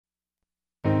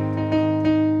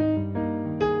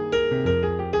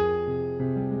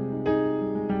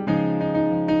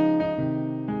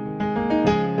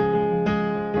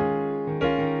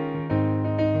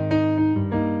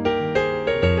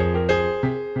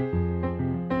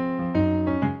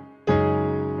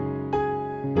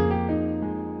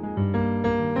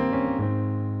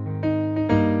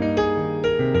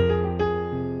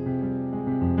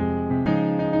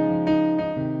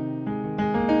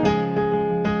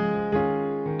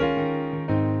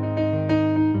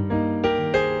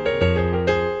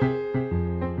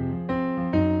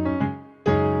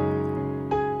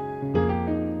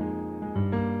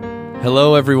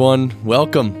Hello, everyone.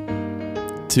 Welcome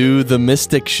to The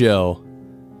Mystic Show,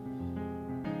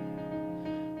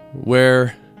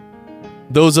 where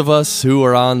those of us who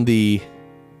are on the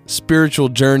spiritual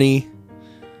journey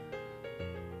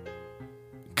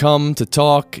come to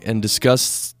talk and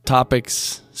discuss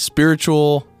topics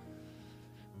spiritual,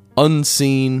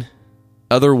 unseen,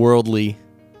 otherworldly,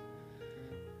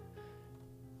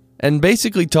 and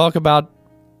basically talk about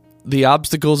the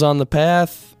obstacles on the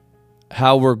path,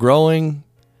 how we're growing.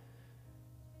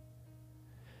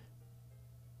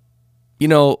 You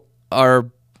know, our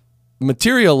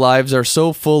material lives are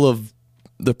so full of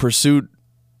the pursuit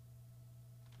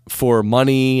for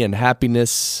money and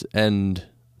happiness and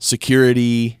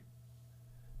security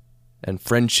and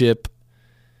friendship.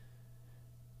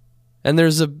 And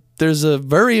there's a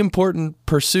very important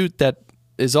pursuit that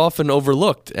is often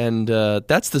overlooked, and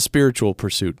that's the spiritual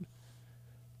pursuit.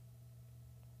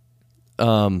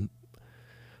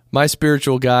 My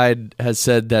spiritual guide has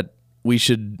said that we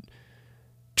should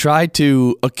try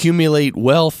to accumulate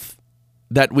wealth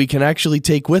that we can actually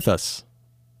take with us.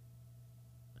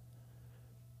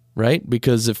 Right?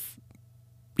 Because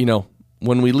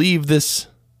when we leave this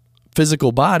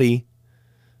physical body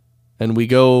and we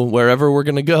go wherever we're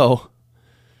going to go,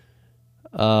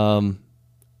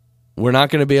 we're not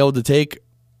going to be able to take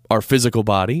our physical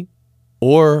body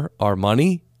or our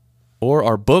money or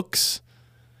our books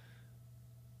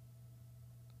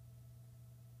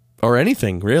or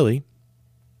anything, really.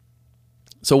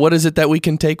 So what is it that we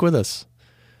can take with us?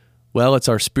 Well, it's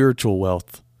our spiritual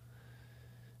wealth.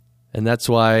 And that's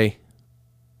why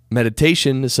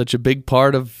meditation is such a big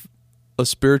part of a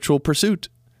spiritual pursuit.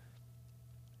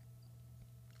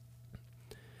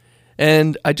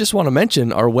 And I just want to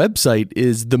mention our website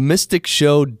is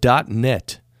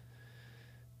themysticshow.net.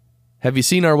 Have you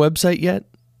seen our website yet?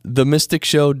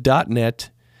 Themysticshow.net.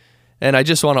 And I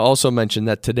just want to also mention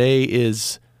that today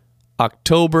is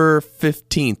October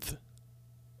 15th,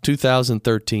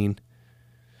 2013.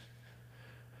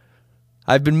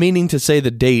 I've been meaning to say the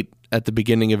date at the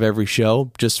beginning of every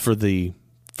show just for the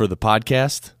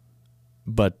podcast,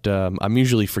 but I'm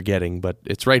usually forgetting, but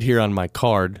it's right here on my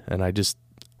card, and I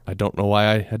don't know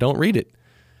why I don't read it.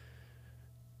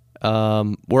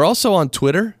 We're also on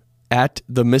Twitter at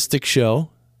The Mystic Show,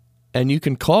 and you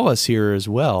can call us here as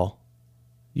well.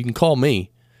 You can call me,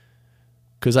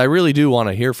 because I really do want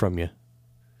to hear from you.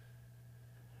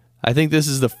 I think this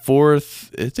is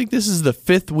the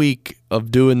fifth week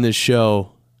of doing this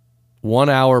show, 1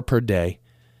 hour per day.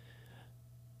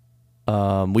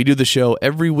 We do the show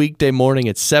every weekday morning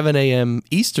at 7 a.m.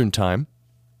 Eastern Time.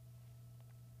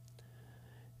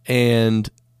 And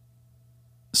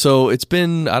so it's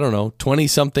been,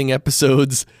 20-something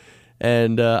episodes.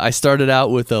 And I started out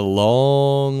with a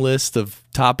long list of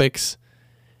topics.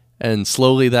 And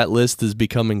slowly that list is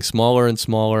becoming smaller and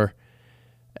smaller.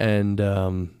 And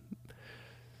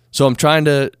so I'm trying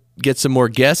to get some more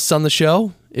guests on the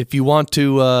show. If you want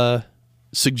to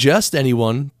suggest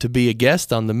anyone to be a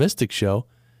guest on The Mystic Show,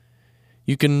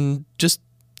 you can just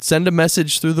send a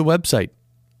message through the website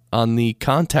on the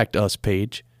Contact Us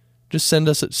page. Just send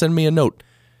me a note.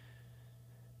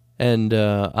 And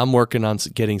I'm working on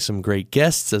getting some great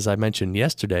guests, as I mentioned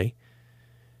yesterday.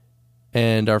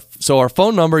 And our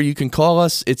phone number, you can call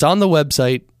us. It's on the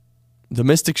website,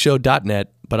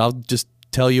 themysticshow.net, but I'll just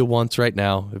tell you once right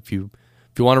now. If you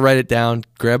want to write it down,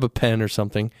 grab a pen or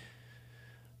something.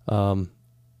 But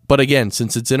again,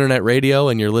 since it's internet radio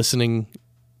and you're listening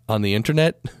on the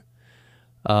internet,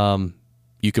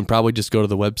 you can probably just go to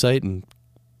the website and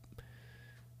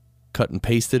cut and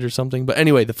paste it or something. But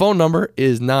anyway, the phone number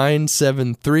is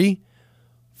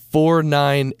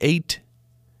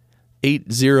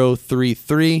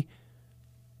 973-498-8033.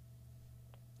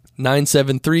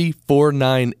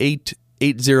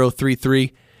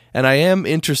 973-498-8033. And I am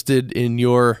interested in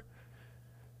your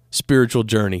spiritual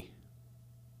journey.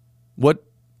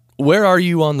 Where are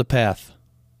you on the path?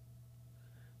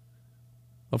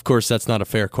 Of course, that's not a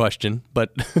fair question,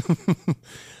 but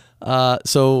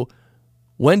so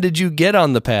when did you get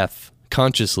on the path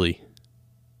consciously?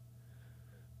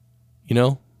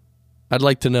 I'd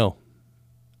like to know.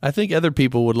 I think other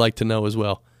people would like to know as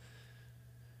well.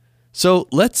 So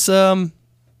let's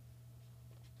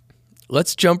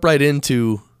jump right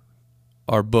into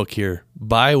our book here,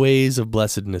 Byways of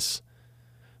Blessedness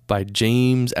by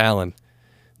James Allen,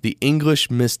 the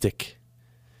English mystic.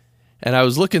 And I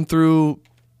was looking through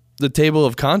the table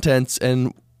of contents,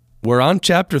 and we're on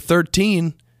chapter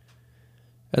 13,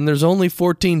 and there's only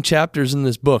 14 chapters in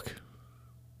this book.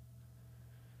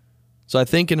 So I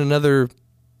think in another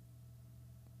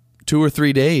 2 or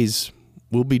 3 days,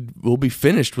 we'll be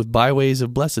finished with Byways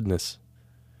of Blessedness.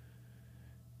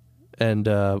 And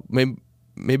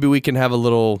maybe we can have a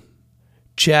little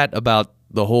chat about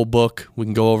the whole book. We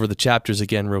can go over the chapters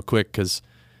again real quick, because,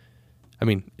 I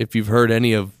mean, if you've heard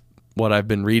any of what I've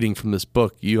been reading from this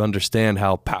book, you understand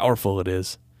how powerful it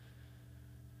is.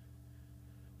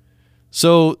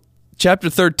 So, chapter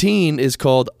 13 is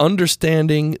called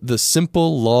Understanding the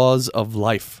Simple Laws of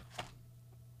Life.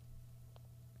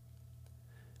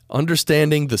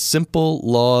 Understanding the Simple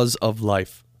Laws of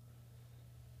Life.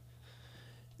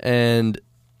 And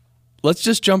let's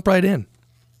just jump right in.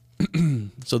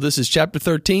 So this is chapter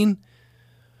 13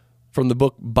 from the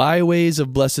book Byways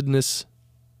of Blessedness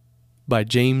by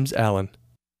James Allen.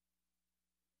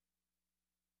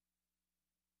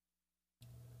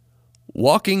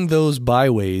 Walking those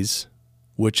byways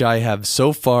which I have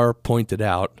so far pointed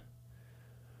out,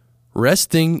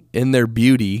 resting in their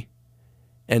beauty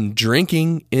and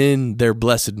drinking in their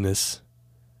blessedness,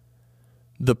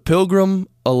 the pilgrim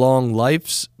along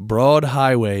life's broad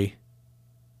highway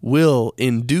will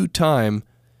in due time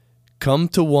come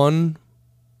to one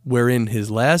wherein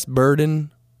his last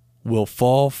burden will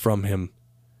fall from him,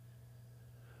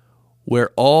 where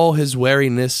all his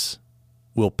weariness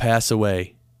will pass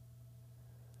away,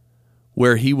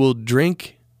 where he will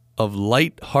drink of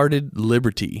light-hearted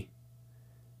liberty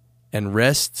and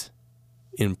rest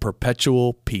in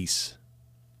perpetual peace.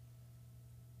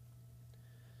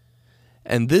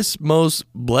 And this most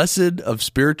blessed of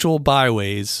spiritual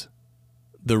byways,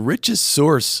 the richest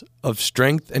source of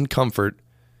strength and comfort,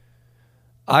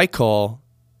 I call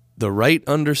the right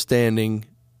understanding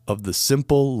of the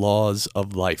simple laws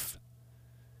of life.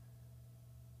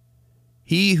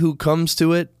 He who comes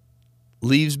to it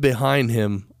leaves behind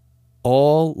him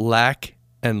all lack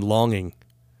and longing,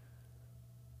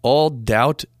 all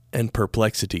doubt and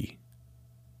perplexity,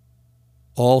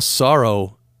 all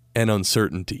sorrow and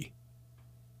uncertainty.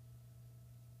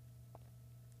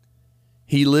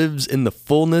 He lives in the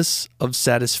fullness of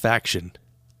satisfaction,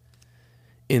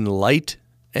 in light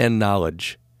and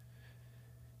knowledge,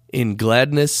 in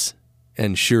gladness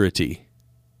and surety.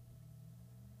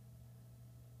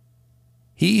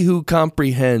 He who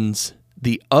comprehends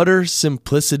the utter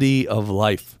simplicity of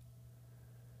life,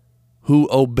 who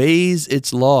obeys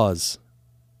its laws,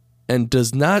 and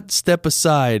does not step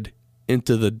aside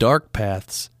into the dark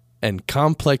paths and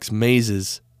complex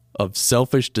mazes of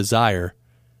selfish desire,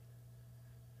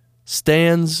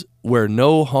 stands where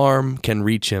no harm can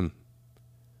reach him,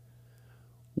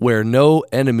 where no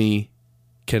enemy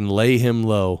can lay him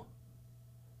low,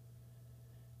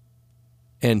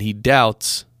 and he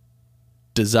doubts,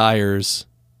 desires,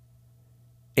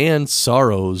 and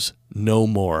sorrows no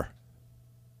more.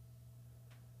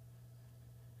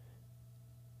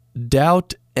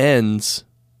 Doubt ends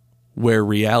where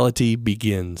reality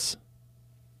begins.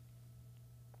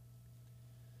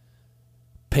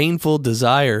 Painful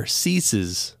desire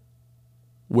ceases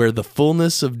where the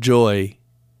fullness of joy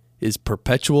is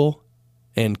perpetual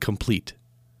and complete.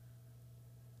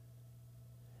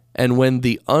 And when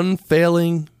the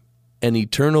unfailing and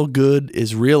eternal good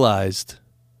is realized,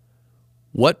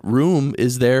 what room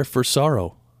is there for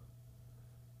sorrow?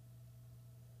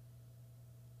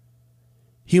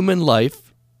 Human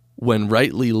life, when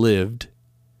rightly lived,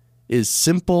 is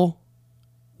simple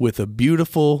with a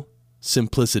beautiful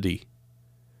simplicity.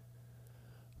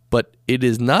 But it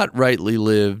is not rightly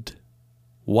lived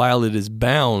while it is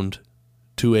bound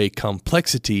to a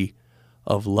complexity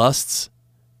of lusts,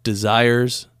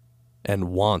 desires, and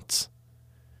wants.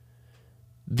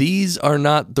 These are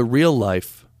not the real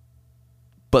life,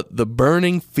 but the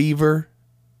burning fever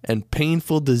and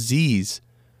painful disease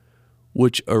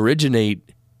which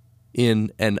originate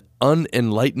in an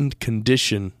unenlightened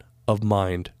condition of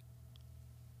mind.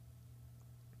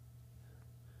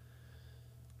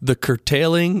 The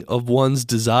curtailing of one's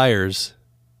desires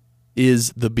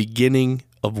is the beginning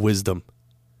of wisdom.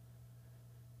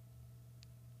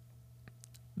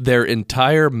 Their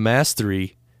entire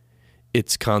mastery,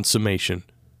 its consummation.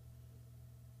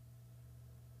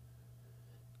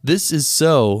 This is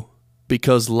so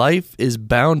because life is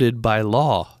bounded by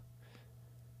law,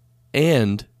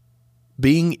 and,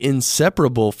 being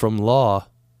inseparable from law,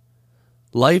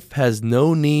 life has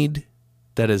no need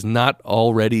that is not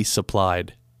already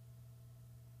supplied.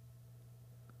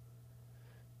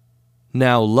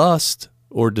 Now, lust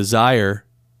or desire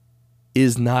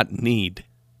is not need,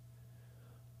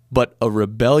 but a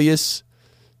rebellious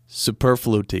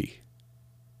superfluity,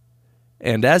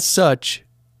 and as such,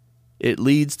 it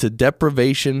leads to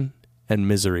deprivation and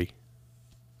misery.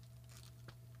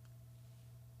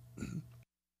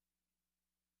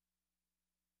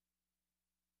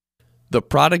 The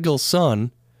prodigal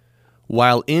son,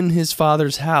 while in his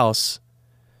father's house,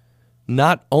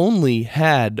 not only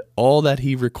had all that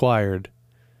he required,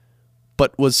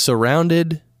 but was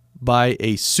surrounded by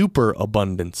a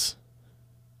superabundance.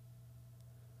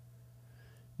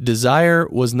 Desire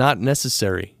was not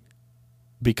necessary,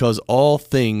 because all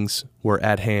things were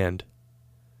at hand.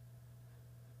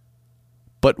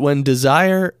 But when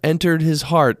desire entered his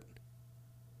heart,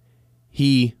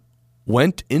 he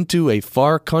went into a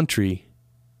far country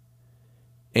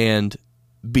and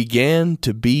began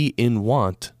to be in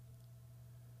want.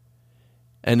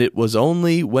 And it was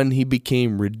only when he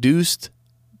became reduced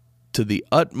to the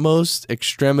utmost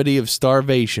extremity of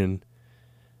starvation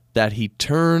that he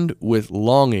turned with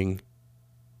longing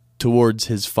towards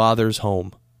his father's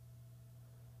home.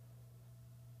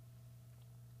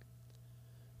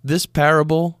 This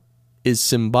parable is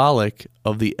symbolic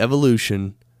of the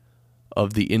evolution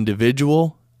of the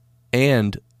individual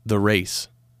and the race.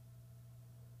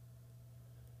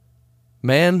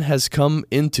 Man has come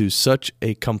into such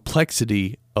a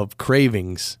complexity of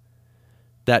cravings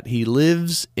that he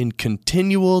lives in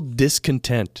continual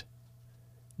discontent,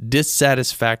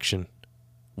 dissatisfaction,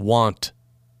 want,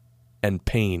 and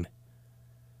pain.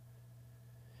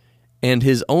 And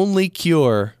his only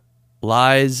cure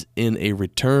lies in a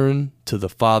return to the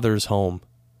Father's home.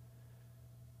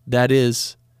 That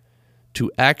is,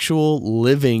 to actual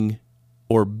living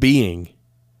or being,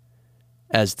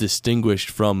 as distinguished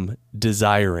from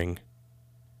desiring.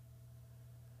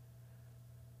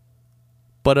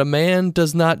 But a man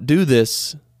does not do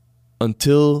this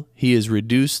until he is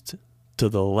reduced to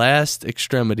the last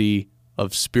extremity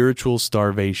of spiritual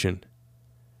starvation.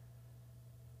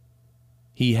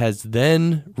 He has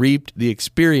then reaped the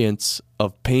experience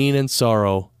of pain and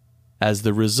sorrow as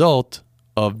the result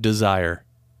of desire,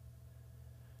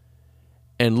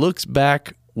 and looks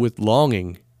back with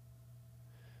longing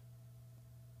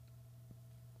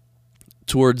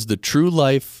towards the true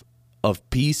life of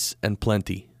peace and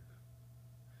plenty.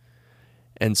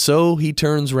 And so he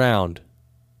turns round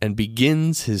and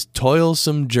begins his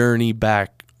toilsome journey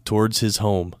back towards his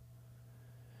home,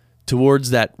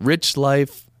 towards that rich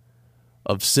life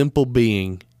of simple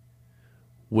being,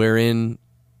 wherein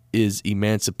is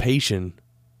emancipation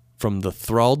from the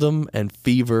thraldom and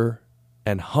fever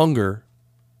and hunger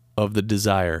of the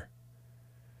desire.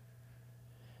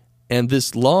 And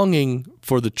this longing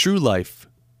for the true life,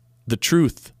 the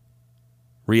truth,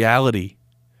 reality,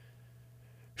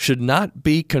 should not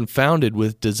be confounded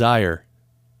with desire.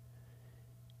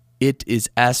 It is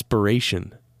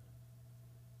aspiration.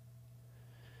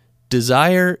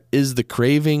 Desire is the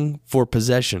craving for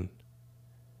possession.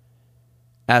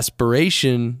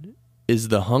 Aspiration is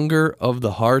the hunger of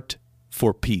the heart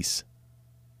for peace.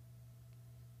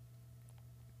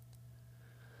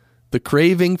 The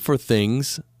craving for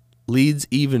things leads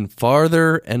even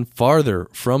farther and farther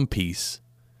from peace,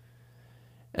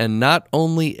 and not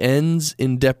only ends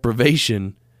in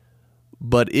deprivation,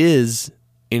 but is,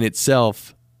 in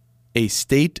itself, a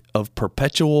state of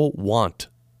perpetual want.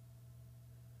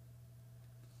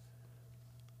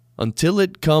 Until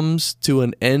it comes to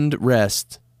an end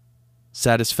rest,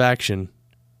 satisfaction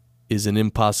is an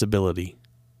impossibility.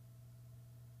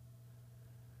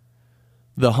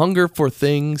 The hunger for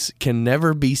things can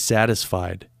never be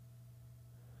satisfied,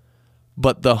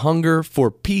 but the hunger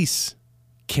for peace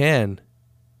can,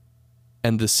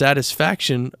 and the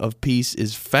satisfaction of peace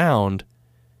is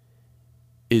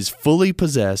fully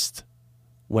possessed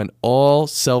when all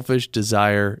selfish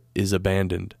desire is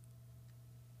abandoned.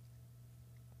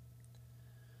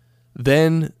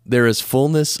 Then there is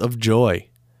fullness of joy,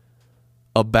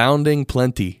 abounding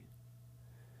plenty,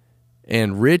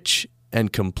 and rich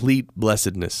and complete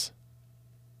blessedness.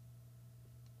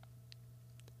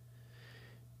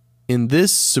 In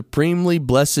this supremely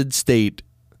blessed state,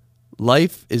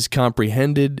 life is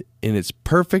comprehended in its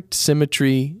perfect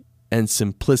symmetry and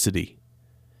simplicity,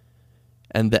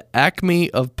 and the acme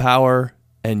of power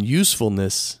and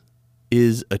usefulness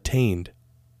is attained.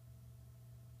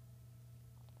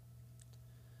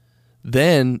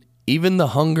 Then even the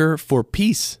hunger for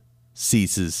peace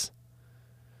ceases,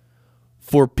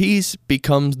 for peace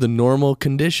becomes the normal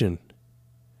condition,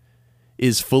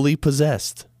 is fully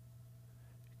possessed,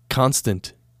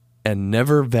 constant, and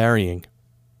never varying.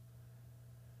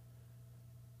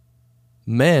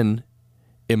 Men,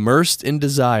 immersed in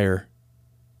desire,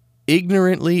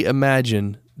 ignorantly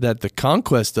imagine that the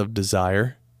conquest of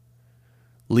desire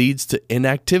leads to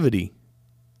inactivity,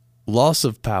 loss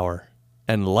of power,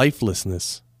 and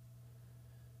lifelessness.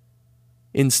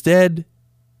 Instead,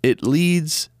 it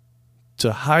leads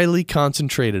to highly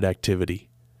concentrated activity,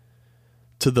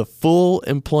 to the full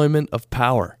employment of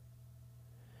power,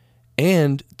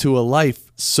 and to a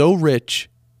life so rich,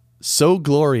 so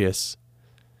glorious,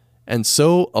 and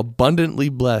so abundantly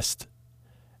blessed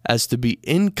as to be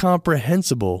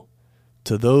incomprehensible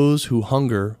to those who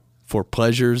hunger for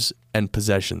pleasures and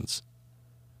possessions.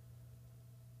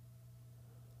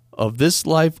 Of this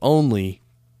life only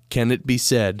can it be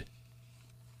said,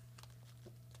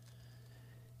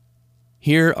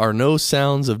 "Here are no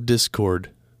sounds of discord,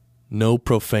 no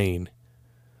profane,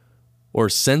 or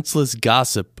senseless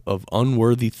gossip of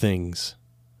unworthy things.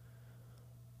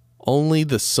 Only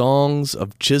the songs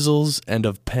of chisels and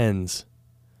of pens,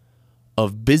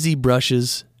 of busy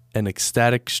brushes and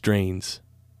ecstatic strains,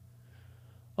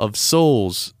 of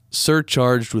souls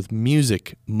surcharged with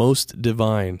music most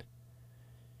divine.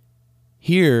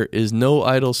 Here is no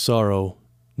idle sorrow,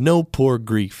 no poor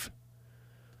grief,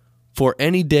 for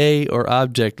any day or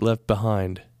object left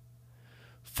behind.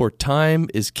 For time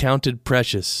is counted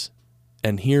precious,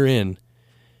 and herein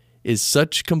is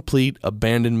such complete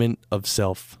abandonment of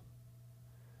self,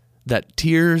 that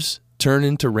tears turn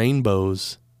into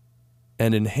rainbows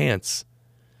and enhance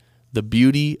the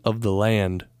beauty of the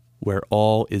land where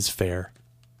all is fair."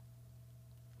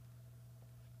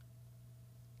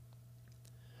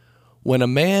 When a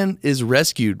man is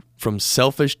rescued from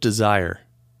selfish desire,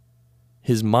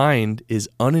 his mind is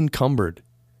unencumbered,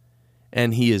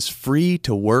 and he is free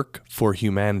to work for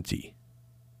humanity.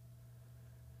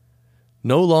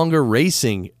 No longer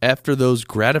racing after those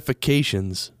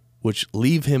gratifications which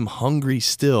leave him hungry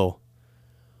still,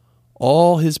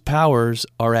 all his powers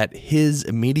are at his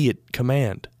immediate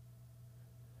command.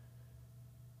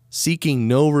 Seeking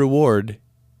no reward,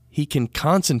 he can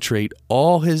concentrate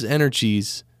all his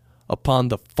energies upon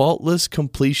the faultless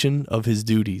completion of his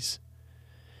duties,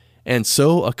 and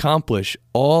so accomplish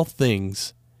all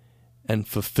things and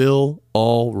fulfill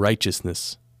all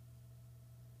righteousness.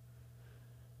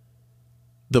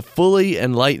 The fully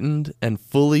enlightened and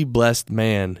fully blessed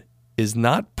man is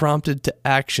not prompted to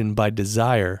action by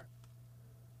desire,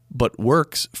 but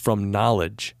works from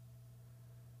knowledge.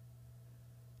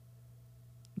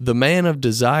 The man of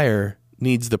desire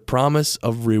needs the promise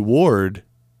of reward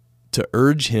to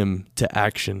urge him to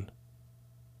action.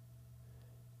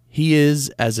 He is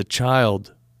as a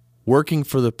child working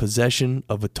for the possession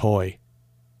of a toy.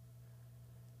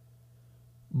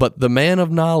 But the man of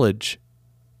knowledge,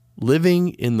 living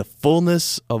in the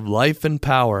fullness of life and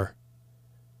power,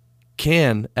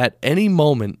 can at any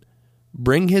moment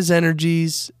bring his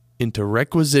energies into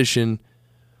requisition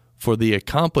for the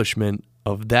accomplishment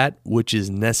of that which is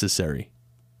necessary.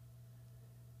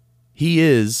 He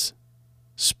is,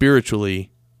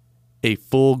 spiritually, a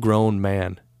full-grown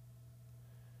man.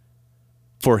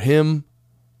 For him,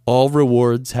 all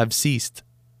rewards have ceased.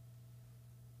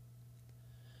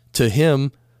 To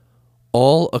him,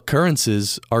 all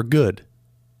occurrences are good.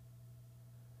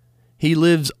 He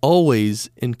lives always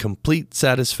in complete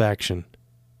satisfaction.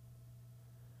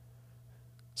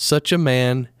 Such a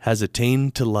man has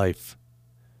attained to life,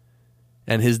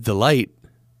 and his delight,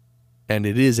 and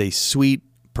it is a sweet,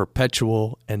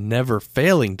 perpetual, and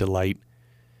never-failing delight,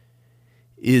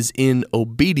 is in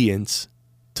obedience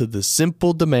to the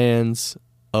simple demands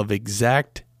of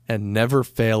exact and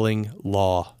never-failing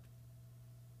law.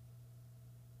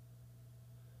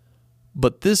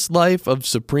 But this life of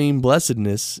supreme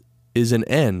blessedness is an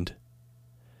end,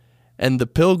 and the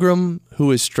pilgrim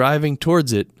who is striving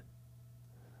towards it,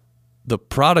 the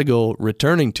prodigal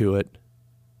returning to it,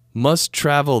 must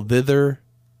travel thither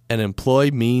and employ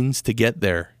means to get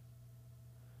there.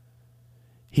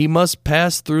 He must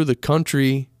pass through the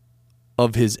country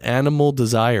of his animal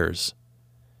desires,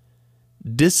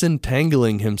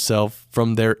 disentangling himself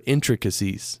from their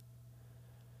intricacies,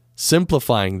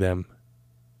 simplifying them,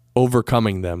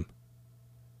 overcoming them.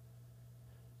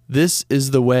 This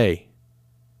is the way,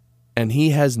 and he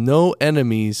has no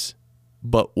enemies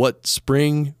but what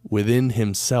spring within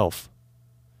himself.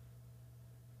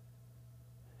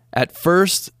 At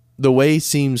first, the way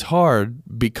seems hard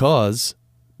because,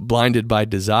 blinded by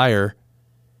desire,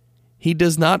 he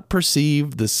does not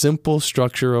perceive the simple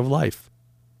structure of life,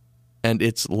 and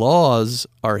its laws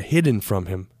are hidden from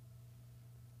him.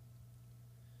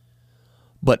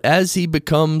 But as he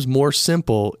becomes more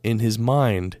simple in his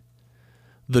mind,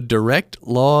 the direct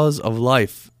laws of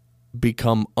life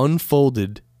become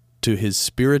unfolded to his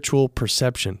spiritual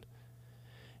perception,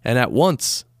 and at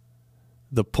once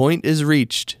the point is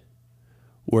reached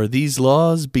where these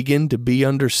laws begin to be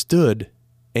understood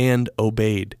and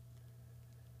obeyed.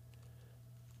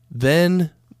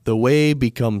 Then the way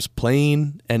becomes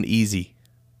plain and easy.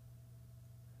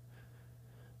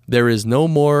 There is no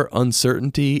more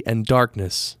uncertainty and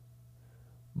darkness,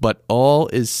 but all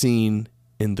is seen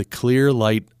in the clear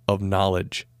light of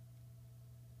knowledge.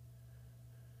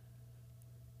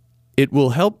 It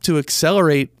will help to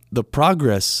accelerate the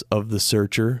progress of the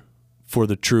searcher for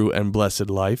the true and blessed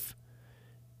life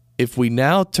if we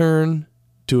now turn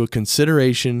to a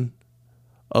consideration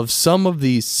of some of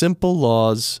these simple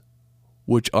laws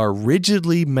which are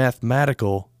rigidly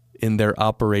mathematical in their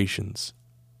operations.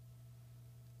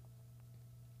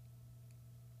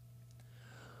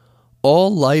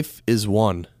 All life is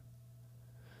one,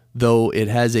 though it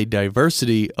has a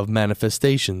diversity of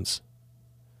manifestations.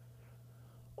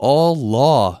 All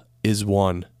law is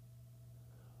one,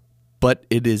 but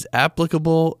it is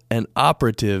applicable and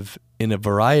operative in a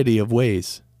variety of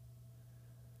ways.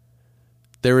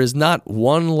 There is not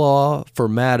one law for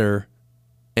matter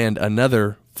and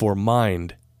another for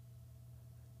mind,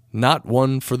 not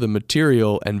one for the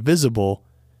material and visible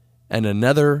and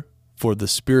another for the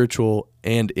spiritual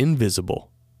and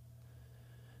invisible.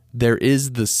 There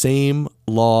is the same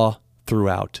law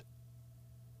throughout.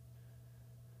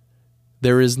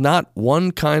 There is not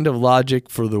one kind of logic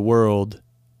for the world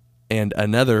and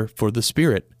another for the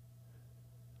spirit,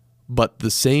 but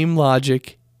the same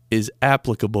logic is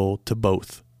applicable to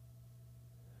both.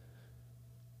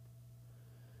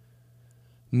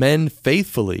 Men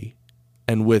faithfully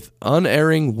and with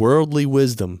unerring worldly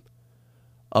wisdom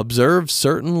observe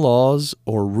certain laws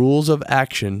or rules of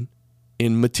action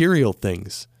in material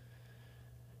things,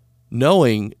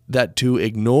 knowing that to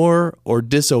ignore or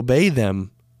disobey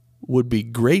them would be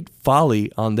great folly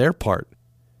on their part,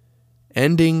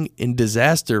 ending in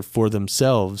disaster for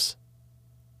themselves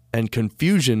and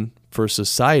confusion for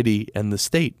society and the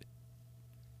state.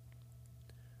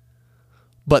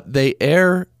 But they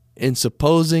err in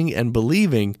supposing and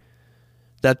believing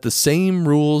that the same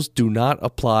rules do not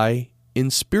apply in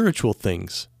spiritual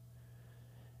things,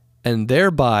 and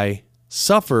thereby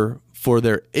suffer for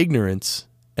their ignorance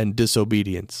and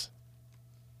disobedience.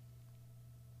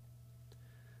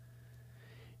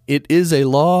 It is a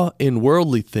law in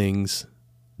worldly things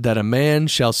that a man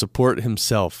shall support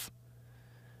himself,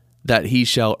 that he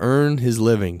shall earn his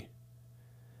living,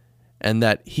 and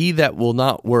that he that will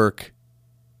not work,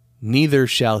 neither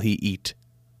shall he eat.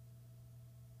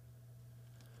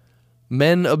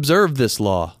 Men observe this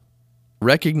law,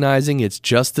 recognizing its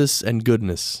justice and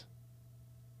goodness,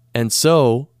 and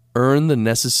so earn the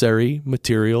necessary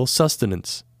material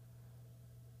sustenance.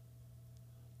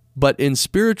 But in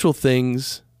spiritual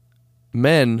things,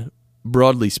 men,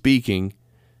 broadly speaking,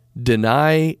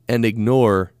 deny and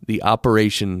ignore the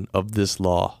operation of this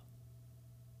law.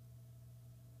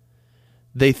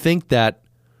 They think that,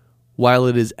 while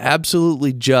it is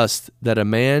absolutely just that a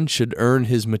man should earn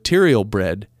his material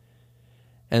bread,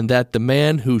 and that the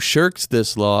man who shirks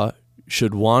this law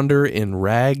should wander in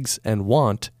rags and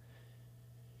want,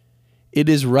 it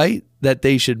is right that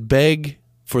they should beg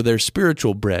for their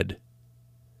spiritual bread.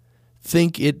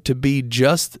 Think it to be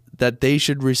just that they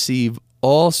should receive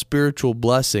all spiritual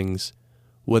blessings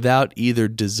without either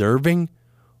deserving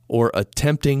or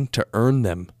attempting to earn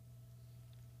them.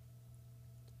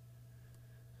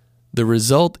 The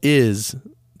result is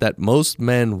that most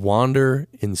men wander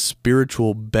in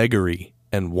spiritual beggary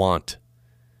and want.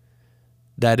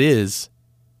 That is,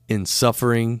 in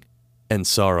suffering and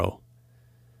sorrow,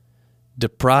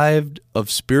 deprived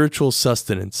of spiritual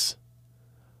sustenance,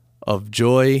 of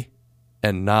joy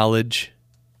and knowledge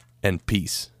and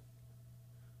peace.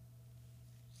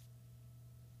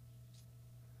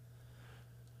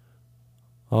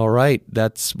 All right,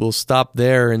 we'll stop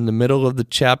there in the middle of the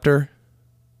chapter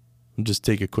and just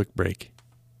take a quick break.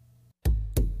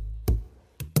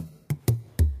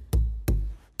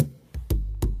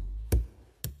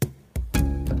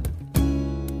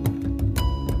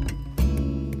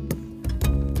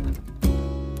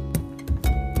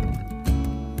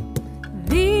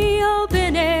 The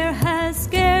open air has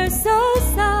scarce so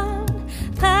sound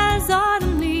as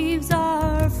autumn leaves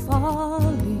are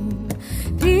falling.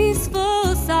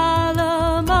 Peaceful,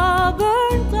 solemn,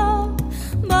 auburn glow,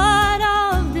 but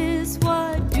of this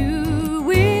what do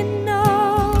we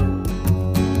know?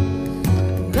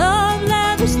 Love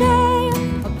lavished day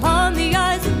upon the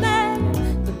eyes of men,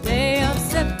 the day of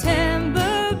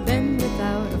September been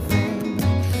without a friend.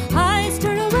 Eyes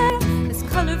turn away as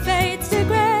color fades to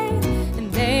gray,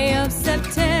 and day of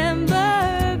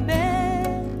September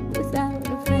been without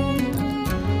a friend.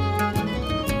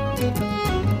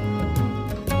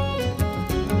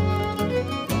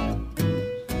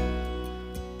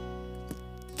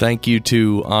 Thank you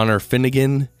to Honor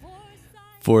Finnegan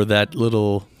for that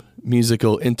little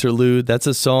musical interlude. That's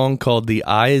a song called The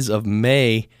Eyes of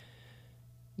May.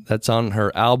 That's on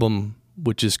her album,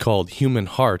 which is called Human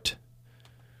Heart,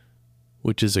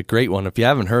 which is a great one. If you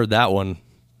haven't heard that one,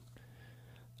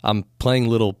 I'm playing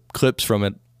little clips from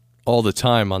it all the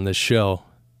time on this show.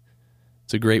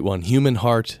 It's a great one. Human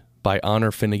Heart by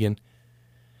Honor Finnegan.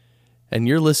 And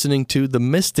you're listening to The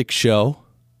Mystic Show.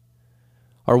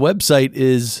 Our website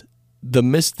is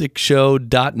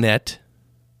themysticshow.net.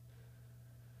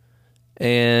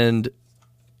 And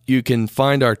you can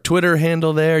find our Twitter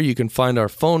handle there. You can find our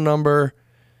phone number.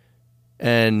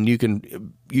 And you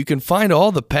can find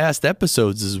all the past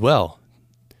episodes as well.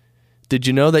 Did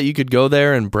you know that you could go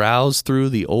there and browse through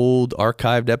the old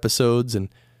archived episodes and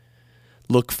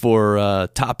look for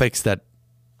topics that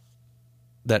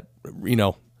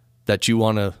you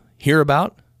want to hear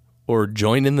about or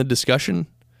join in the discussion?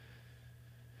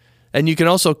 And you can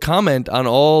also comment on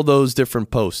all those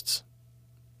different posts.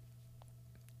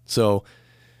 So,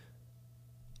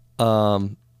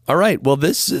 all right. Well,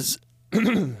 this is,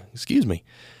 excuse me.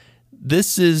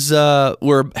 This is,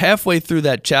 we're halfway through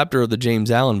that chapter of the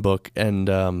James Allen book, and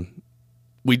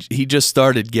he just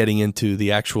started getting into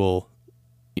the actual,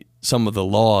 some of the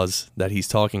laws that he's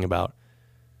talking about.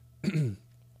 And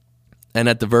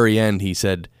at the very end, he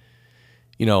said,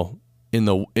 in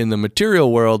the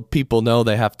material world, people know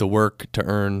they have to work to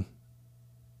earn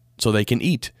so they can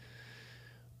eat.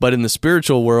 But in the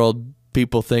spiritual world,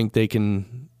 people think they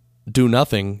can do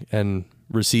nothing and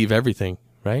receive everything,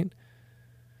 right?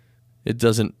 It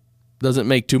doesn't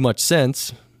make too much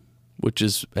sense,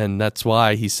 and that's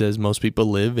why he says most people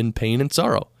live in pain and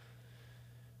sorrow.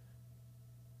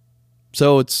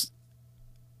 So it's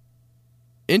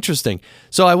interesting.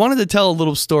 So I wanted to tell a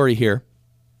little story here,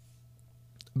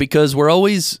 because we're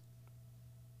always,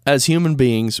 as human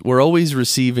beings, we're always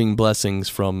receiving blessings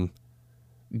from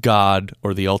God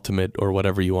or the ultimate or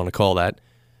whatever you want to call that.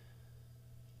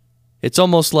 It's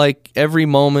almost like every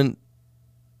moment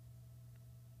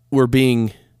we're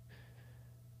being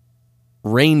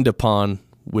rained upon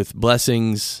with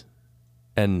blessings,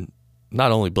 and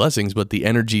not only blessings, but the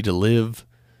energy to live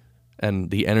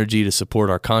and the energy to support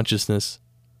our consciousness.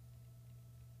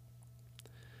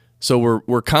 So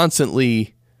we're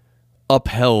constantly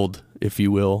upheld, if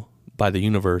you will, by the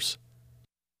universe.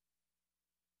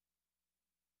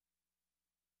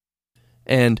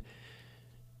 And,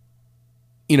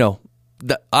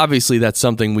 obviously that's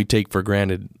something we take for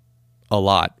granted a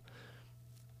lot.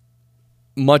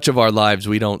 Much of our lives,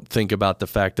 we don't think about the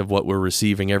fact of what we're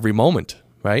receiving every moment,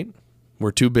 right?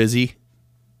 We're too busy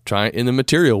trying in the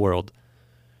material world,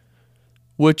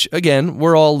 which, again,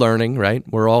 we're all learning, right?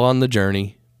 We're all on the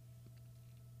journey.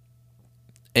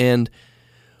 And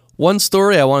one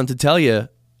story I wanted to tell you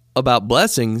about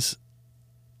blessings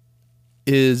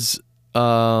is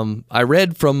I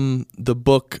read from the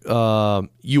book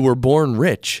You Were Born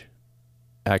Rich,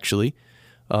 actually.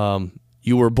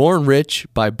 You Were Born Rich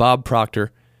by Bob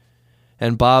Proctor.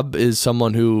 And Bob is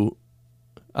someone who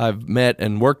I've met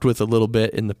and worked with a little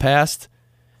bit in the past.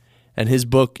 And his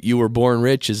book, You Were Born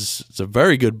Rich, is a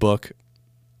very good book.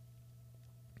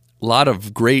 A lot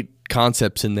of great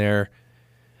concepts in there.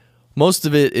 Most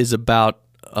of it is about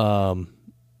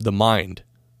the mind.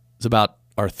 It's about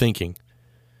our thinking.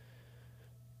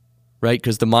 Right?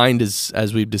 Because the mind is,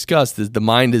 as we've discussed, the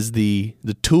mind is the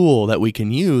tool that we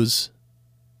can use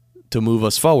to move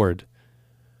us forward.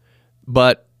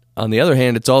 But on the other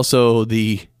hand, it's also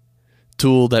the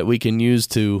tool that we can use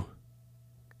to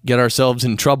get ourselves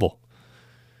in trouble.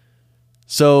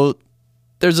 So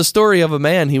there's a story of a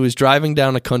man. He was driving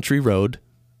down a country road,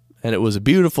 and it was a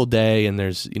beautiful day, and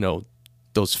there's,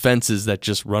 those fences that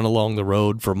just run along the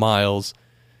road for miles.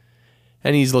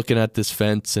 And he's looking at this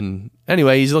fence, and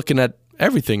anyway, he's looking at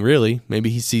everything, really. Maybe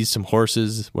he sees some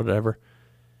horses, whatever.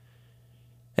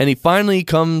 And he finally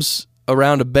comes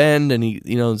around a bend, and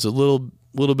it's a little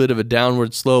bit of a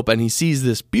downward slope, and he sees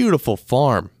this beautiful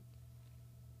farm.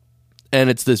 And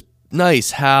it's this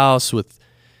nice house with,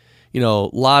 a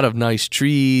lot of nice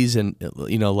trees and,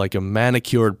 like a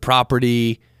manicured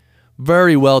property,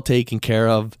 very well taken care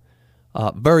of,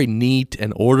 very neat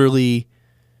and orderly.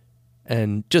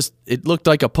 And just, it looked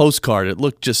like a postcard. It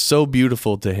looked just so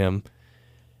beautiful to him.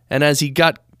 And as he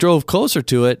drove closer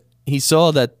to it, he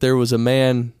saw that there was a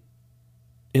man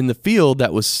in the field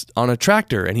that was on a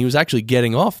tractor, and he was actually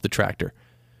getting off the tractor.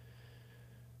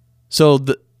 So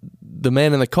the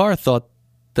man in the car thought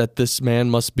that this man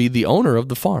must be the owner of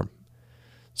the farm.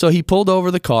 So he pulled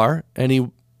over the car, and he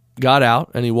got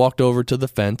out, and he walked over to the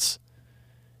fence.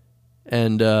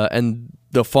 And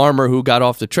the farmer who got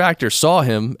off the tractor saw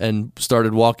him and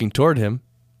started walking toward him.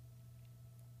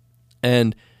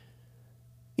 And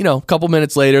a couple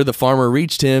minutes later, the farmer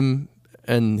reached him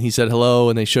and he said hello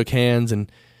and they shook hands.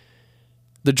 And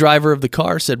the driver of the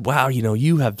car said, wow,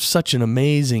 you have such an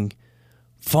amazing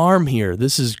farm here.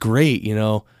 This is great.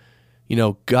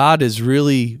 God has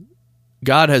really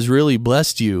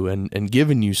blessed you and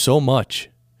given you so much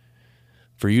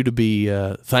for you to be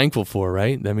thankful for,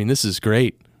 right? I mean, this is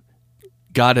great.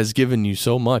 God has given you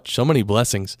so much, so many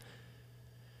blessings.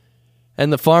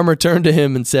 And the farmer turned to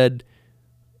him and said,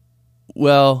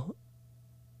 well,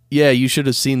 yeah, you should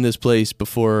have seen this place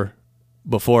before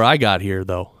I got here,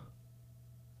 though.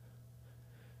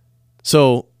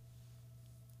 So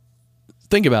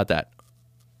think about that.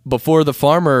 Before the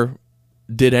farmer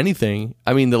did anything,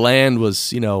 I mean, the land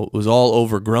was, was all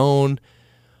overgrown.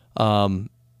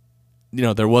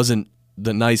 There wasn't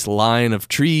the nice line of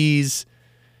trees.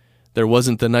 There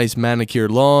wasn't the nice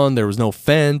manicured lawn. There was no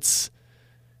fence.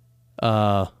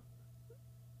 There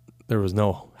was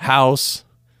no house.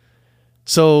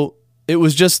 So it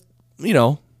was just,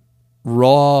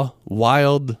 raw,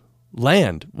 wild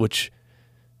land, which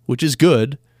is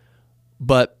good.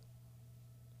 But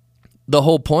the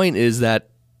whole point is that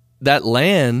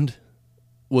land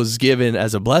was given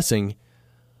as a blessing,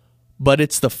 but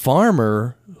it's the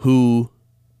farmer who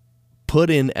put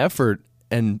in effort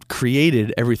and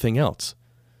created everything else.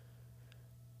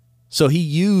 So he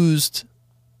used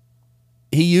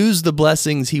the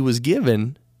blessings he was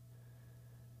given,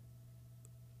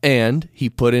 and he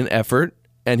put in effort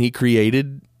and he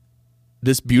created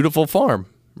this beautiful farm,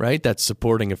 right? That's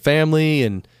supporting a family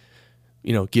and,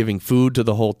 giving food to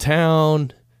the whole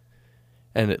town,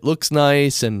 and it looks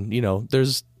nice. And,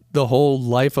 there's the whole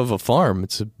life of a farm.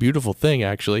 It's a beautiful thing,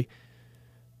 actually.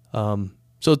 So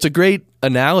it's a great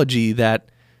analogy that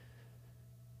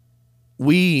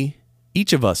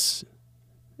each of us,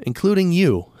 including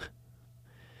you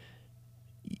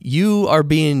are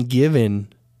being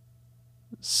given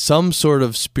some sort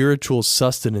of spiritual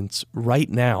sustenance right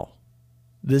now,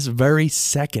 this very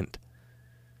second.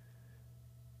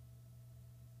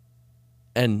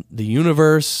 And the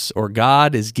universe or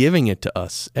God is giving it to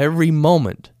us every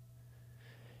moment.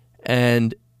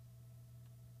 And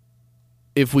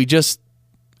if we just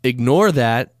ignore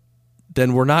that,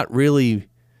 then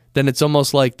then it's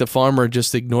almost like the farmer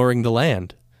just ignoring the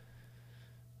land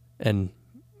and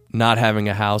not having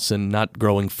a house and not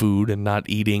growing food and not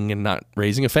eating and not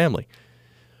raising a family.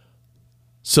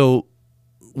 So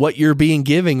what you're being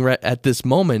given at this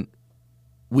moment,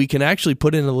 we can actually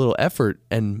put in a little effort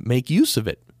and make use of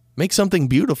it, make something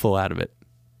beautiful out of it.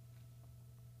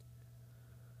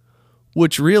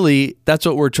 Which really, that's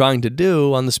what we're trying to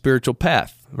do on the spiritual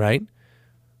path, right?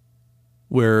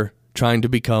 We're trying to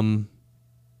become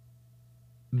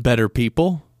better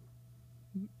people,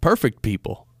 perfect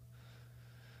people.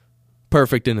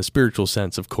 Perfect in a spiritual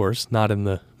sense, of course, not in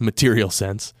the material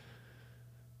sense.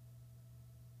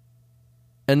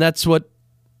 And that's what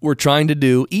we're trying to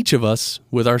do, each of us,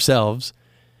 with ourselves.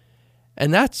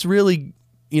 And that's really,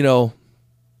 I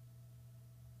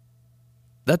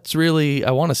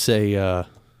want to say,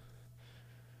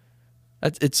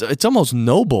 it's almost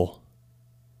noble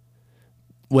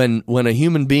when a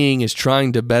human being is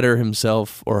trying to better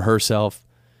himself or herself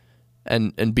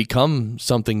and become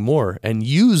something more and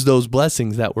use those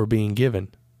blessings that we're being given.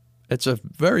 It's a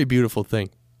very beautiful thing.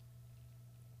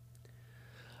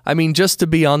 I mean, just to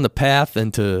be on the path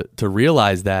and to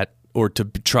realize that, or to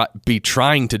be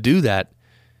trying to do that,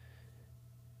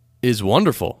 is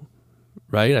wonderful,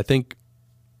 right? I think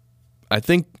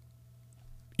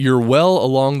you're well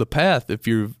along the path if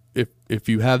you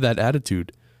have that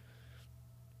attitude.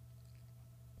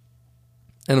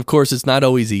 And of course, it's not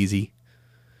always easy.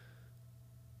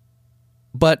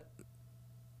 But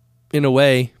in a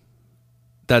way,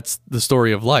 that's the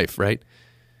story of life, right?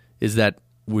 Is that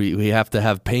we have to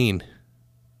have pain.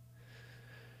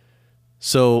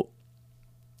 So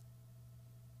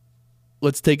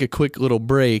let's take a quick little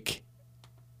break,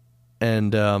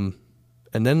 and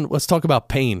then let's talk about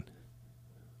pain.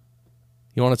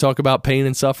 You want to talk about pain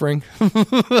and suffering?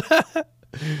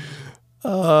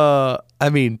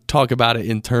 Talk about it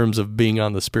in terms of being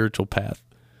on the spiritual path.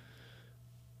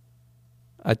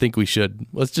 I think we should.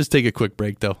 Let's just take a quick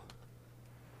break, though.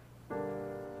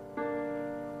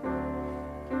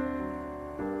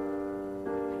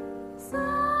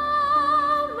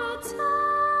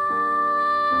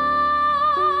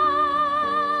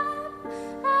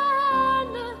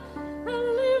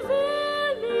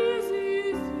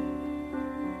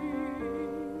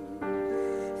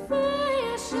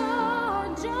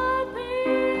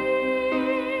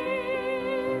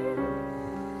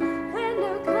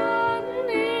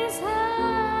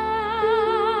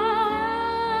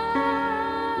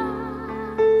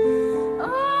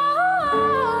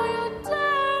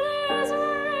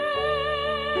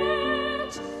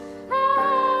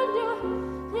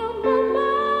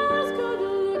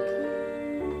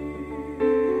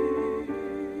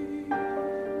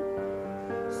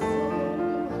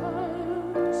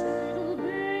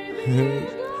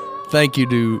 Thank you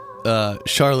to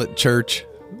Charlotte Church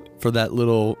for that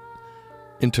little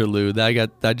interlude. I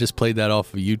just played that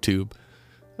off of YouTube.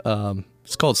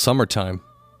 It's called Summertime.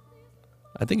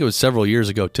 I think it was several years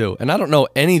ago too. And I don't know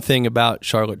anything about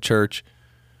Charlotte Church.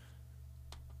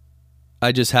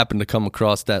 I just happened to come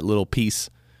across that little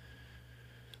piece.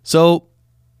 So,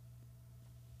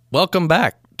 welcome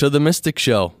back to The Mystic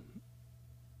Show.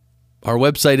 Our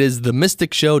website is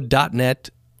themysticshow.net.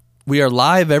 We are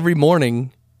live every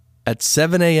morning at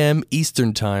 7 a.m.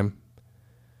 Eastern Time.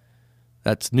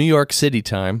 That's New York City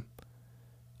time.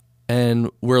 And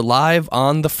we're live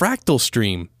on the Fractal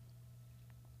Stream.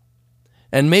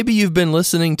 And maybe you've been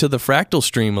listening to the Fractal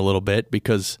Stream a little bit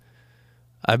because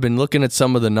I've been looking at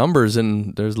some of the numbers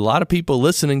and there's a lot of people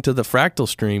listening to the Fractal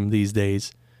Stream these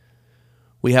days.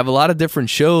 We have a lot of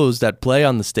different shows that play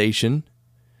on the station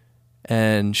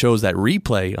and shows that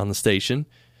replay on the station.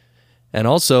 And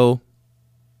also,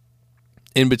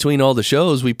 in between all the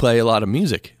shows, we play a lot of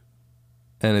music.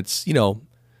 And it's,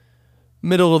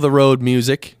 middle of the road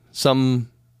music. Some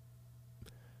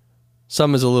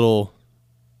is a little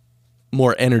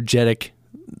more energetic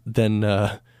than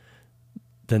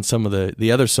some of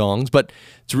the other songs, but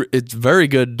it's very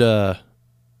good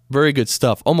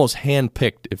stuff. Almost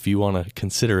handpicked, if you want to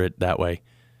consider it that way.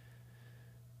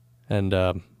 And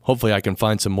hopefully, I can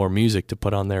find some more music to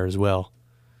put on there as well.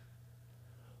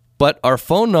 But our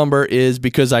phone number is,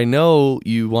 because I know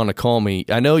you want to call me.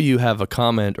 I know you have a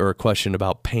comment or a question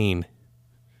about pain.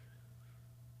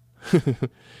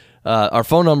 Our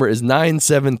phone number is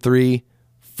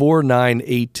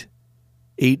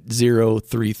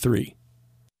 973-498-8033.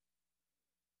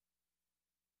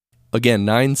 Again,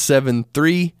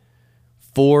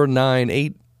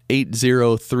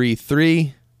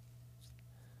 973-498-8033.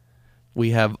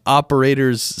 We have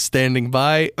operators standing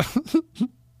by.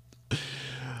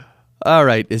 All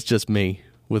right, it's just me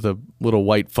with a little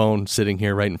white phone sitting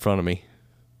here right in front of me.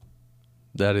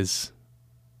 That is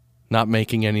not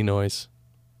making any noise.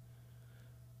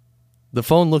 The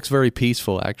phone looks very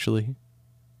peaceful, actually.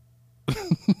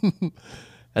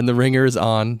 And the ringer is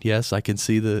on. Yes, I can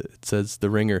see it says the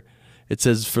ringer. It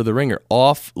says for the ringer,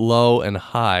 off, low, and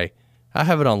high. I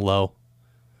have it on low.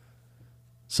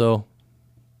 So,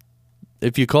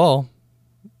 if you call,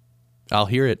 I'll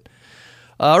hear it.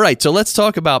 All right, so let's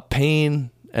talk about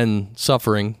pain and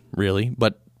suffering, really.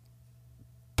 But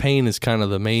pain is kind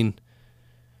of the main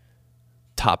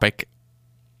topic.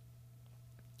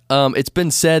 It's been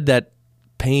said that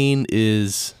pain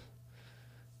is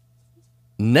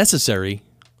necessary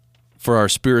for our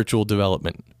spiritual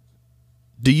development.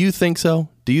 Do you think so?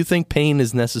 Do you think pain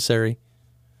is necessary?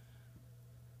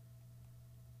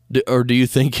 Or do you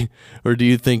think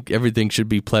everything should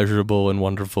be pleasurable and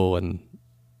wonderful and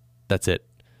that's it?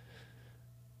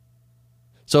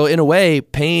 So in a way,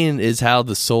 pain is how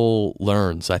the soul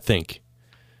learns, I think.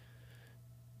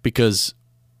 Because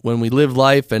when we live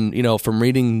life and, from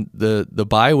reading the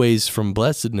Byways from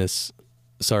Blessedness,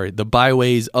 the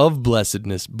Byways of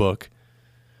Blessedness book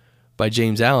by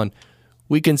James Allen,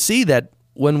 we can see that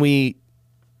when we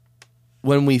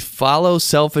follow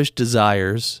selfish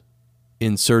desires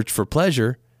in search for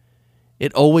pleasure,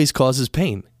 it always causes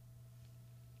pain.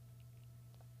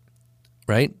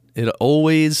 Right? It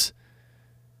always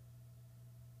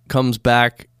comes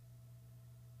back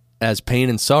as pain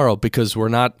and sorrow because we're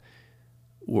not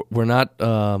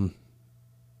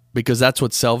because that's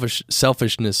what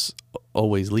selfishness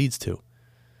always leads to.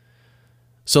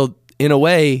 So in a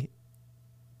way,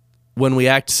 when we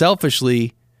act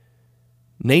selfishly,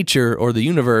 nature or the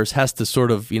universe has to sort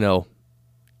of,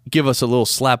 give us a little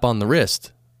slap on the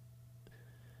wrist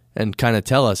and kind of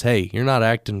tell us, hey, you're not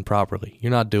acting properly.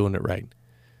 You're not doing it right.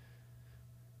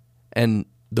 And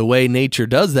the way nature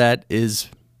does that is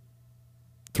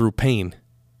through pain.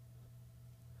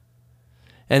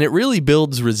 And it really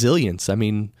builds resilience. I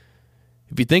mean,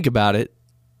 if you think about it,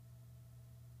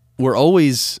 we're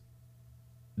always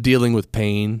dealing with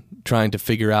pain, trying to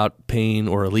figure out pain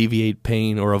or alleviate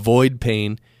pain or avoid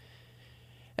pain.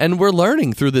 And we're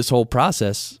learning through this whole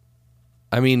process.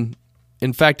 I mean,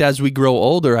 in fact, as we grow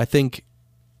older, I think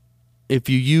if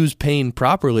you use pain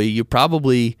properly, you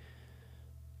probably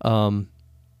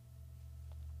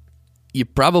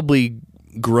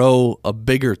grow a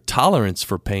bigger tolerance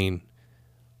for pain,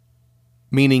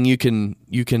 meaning you can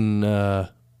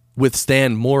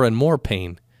withstand more and more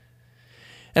pain.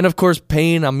 And of course,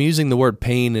 pain, I'm using the word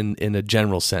pain in a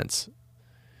general sense.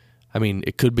 I mean,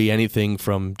 it could be anything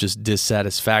from just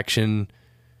dissatisfaction.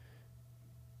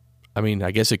 I mean,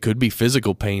 I guess it could be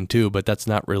physical pain too, but that's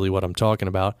not really what I'm talking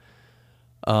about.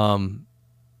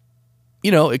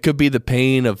 it could be the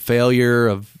pain of failure,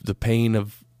 of the pain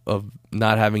of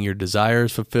not having your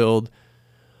desires fulfilled,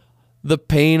 the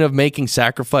pain of making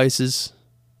sacrifices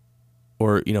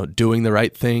or, doing the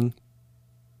right thing.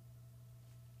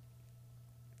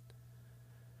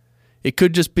 It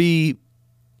could just be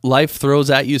life throws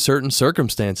at you certain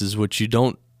circumstances which you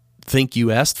don't think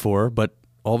you asked for, but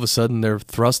all of a sudden they're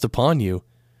thrust upon you.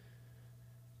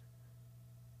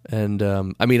 And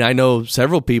I know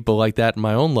several people like that in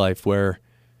my own life where,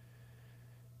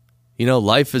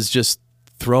 life has just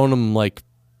thrown them like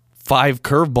 5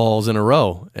 curveballs in a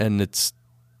row, and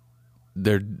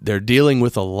they're dealing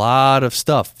with a lot of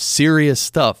stuff, serious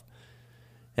stuff,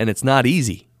 and it's not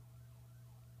easy.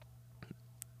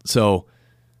 So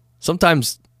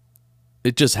sometimes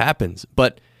it just happens.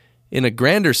 But in a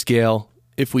grander scale,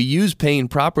 if we use pain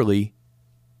properly,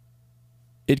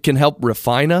 it can help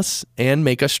refine us and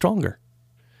make us stronger.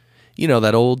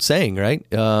 That old saying, right?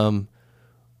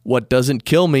 What doesn't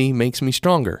kill me makes me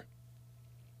stronger.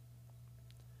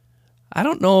 I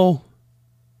don't know.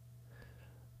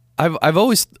 I've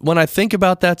always, when I think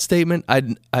about that statement,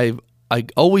 I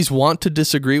always want to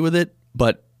disagree with it,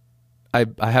 but I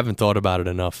haven't thought about it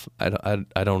enough. I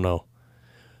don't know.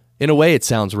 In a way, it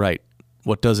sounds right.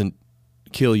 What doesn't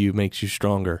kill you makes you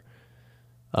stronger.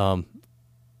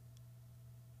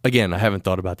 Again, I haven't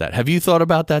thought about that. Have you thought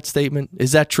about that statement?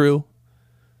 Is that true?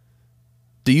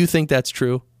 Do you think that's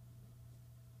true?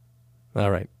 All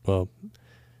right. Well,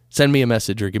 send me a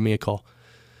message or give me a call.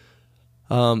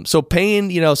 So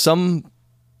pain, some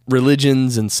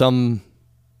religions and some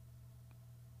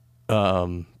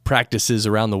practices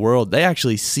around the world, they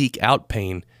actually seek out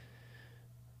pain.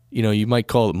 You might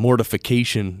call it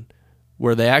mortification,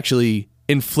 where they actually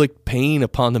inflict pain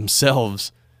upon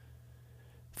themselves,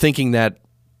 thinking that,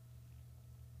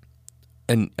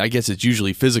 and I guess it's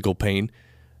usually physical pain,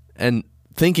 and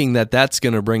thinking that that's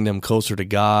going to bring them closer to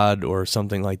God or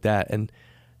something like that. And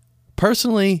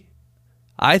personally,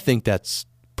 I think that's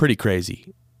pretty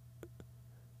crazy.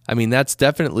 That's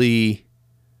definitely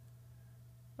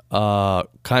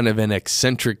kind of an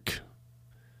eccentric,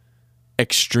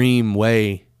 extreme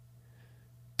way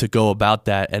to go about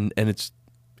that. And it's,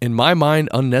 in my mind,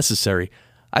 unnecessary.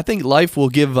 I think life will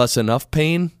give us enough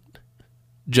pain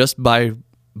just by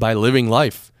living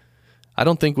life. I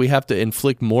don't think we have to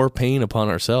inflict more pain upon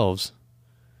ourselves.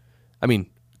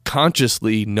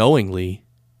 Consciously, knowingly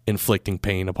inflicting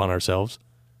pain upon ourselves.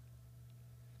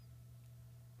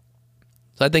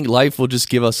 So I think life will just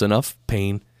give us enough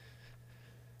pain.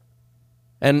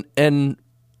 And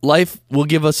life will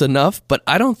give us enough, but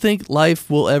I don't think life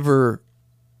will ever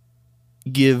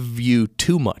give you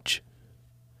too much.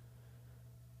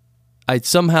 I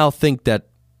somehow think that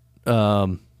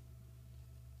that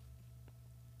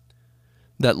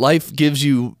life gives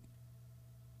you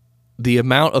the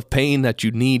amount of pain that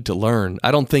you need to learn.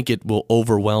 I don't think it will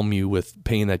overwhelm you with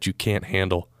pain that you can't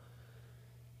handle.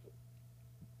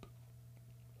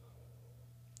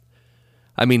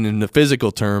 In the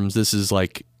physical terms, this is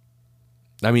like,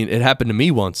 it happened to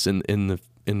me once in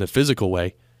the physical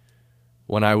way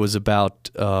when I was about,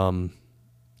 I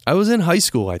was in high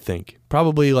school, I think,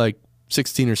 probably like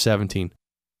 16 or 17.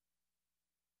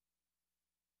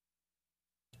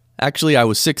 Actually, I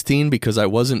was 16 because I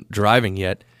wasn't driving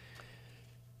yet.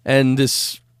 And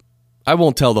I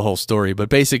won't tell the whole story, but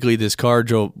basically this car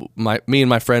drove, me and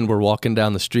my friend were walking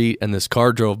down the street, and this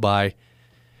car drove by,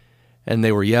 and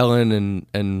they were yelling,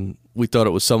 and we thought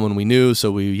it was someone we knew,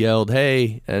 so we yelled,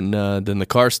 "Hey," and then the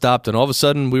car stopped, and all of a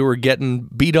sudden we were getting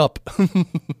beat up.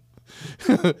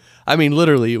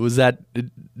 Literally, it was that,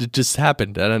 it just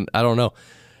happened, and I don't know.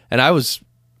 And I was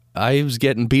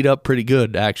getting beat up pretty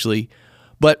good, actually.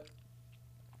 But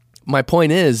my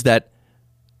point is that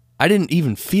I didn't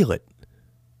even feel it.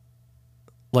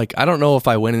 Like, I don't know if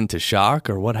I went into shock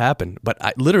or what happened, but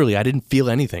I didn't feel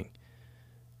anything.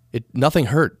 Nothing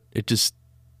hurt. It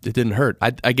didn't hurt.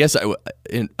 I guess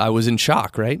I was in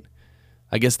shock, right?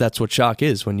 I guess that's what shock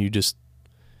is, when you just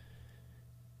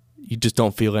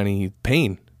don't feel any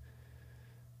pain.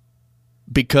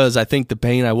 Because I think the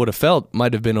pain I would have felt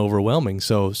might have been overwhelming.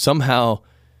 So somehow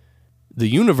the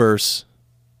universe,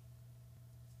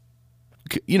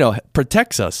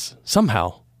 protects us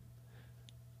somehow.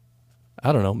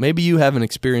 I don't know. Maybe you have an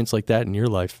experience like that in your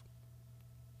life.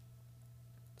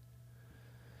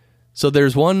 So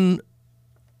there's one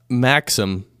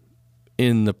maxim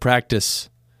in the practice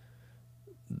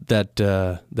that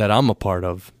I'm a part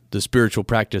of, the spiritual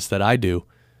practice that I do.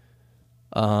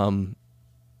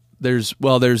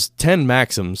 There's 10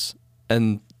 maxims,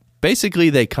 and basically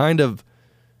they kind of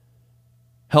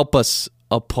help us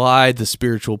apply the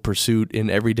spiritual pursuit in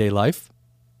everyday life.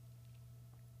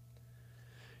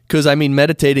 Because, I mean,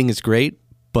 meditating is great,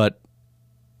 but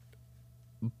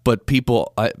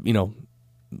people,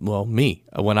 me,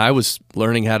 when I was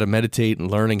learning how to meditate and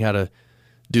learning how to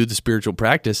do the spiritual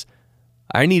practice,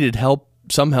 I needed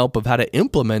some help of how to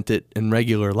implement it in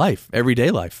regular life,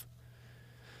 everyday life.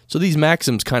 So these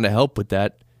maxims kind of help with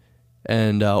that.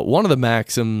 And one of the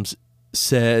maxims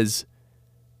says,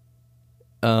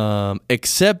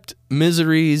 accept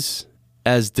miseries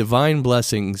as divine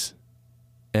blessings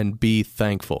and be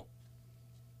thankful.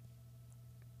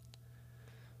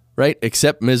 Right?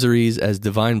 Accept miseries as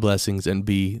divine blessings and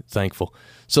be thankful.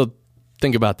 So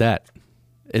think about that.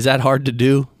 Is that hard to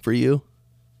do for you?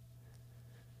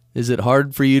 Is it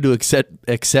hard for you to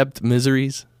accept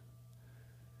miseries?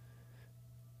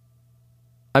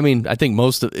 I mean, I think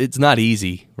it's not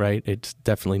easy, right? It's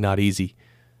definitely not easy.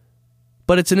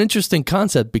 But it's an interesting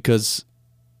concept because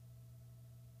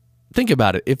think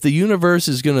about it. If the universe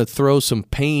is going to throw some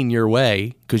pain your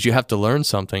way because you have to learn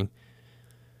something,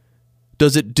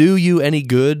 does it do you any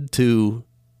good to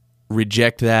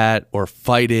reject that or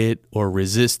fight it or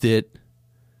resist it?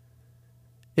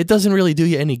 It doesn't really do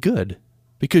you any good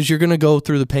because you're going to go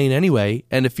through the pain anyway.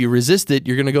 And if you resist it,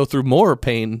 you're going to go through more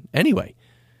pain anyway.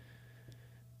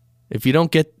 If you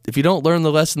don't learn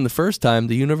the lesson the first time,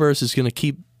 the universe is going to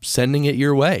keep sending it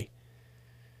your way.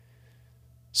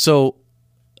 So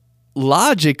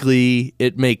logically,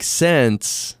 it makes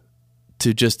sense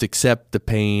to just accept the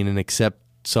pain and accept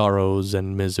sorrows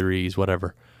and miseries,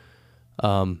 whatever.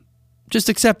 Just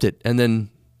accept it and then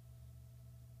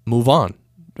move on.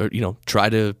 Or, try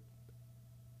to,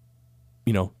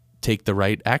 take the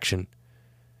right action.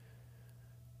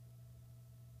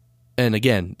 And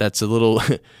again, that's a little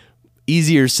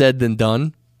easier said than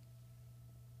done.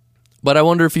 But I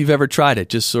wonder if you've ever tried it,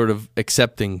 just sort of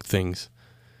accepting things.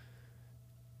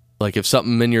 Like if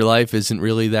something in your life isn't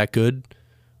really that good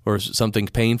or something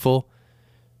painful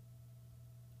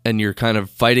and you're kind of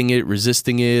fighting it,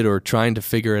 resisting it, or trying to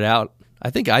figure it out. I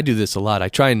think I do this a lot. I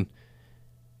try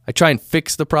and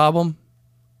fix the problem,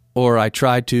 or I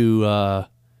try to,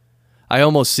 I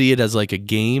almost see it as like a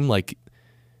game,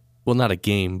 not a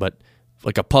game, but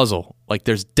like a puzzle. Like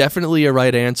there's definitely a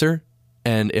right answer,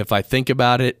 and if I think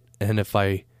about it and if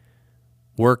I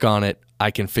work on it, I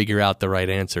can figure out the right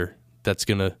answer that's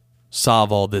going to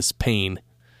solve all this pain.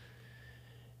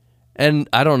 And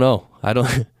I don't know.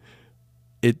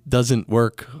 It doesn't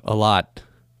work a lot.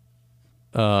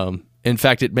 In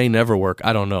fact, it may never work.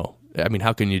 I don't know. I mean,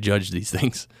 how can you judge these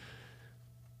things?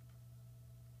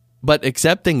 But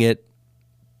accepting it,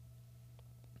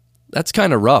 that's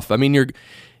kind of rough. I mean,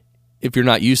 if you're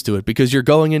not used to it, because you're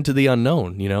going into the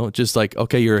unknown, just like,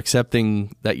 okay, you're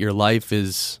accepting that your life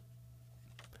is,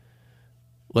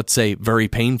 let's say, very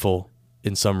painful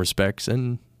in some respects.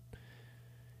 And,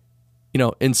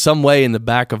 in some way in the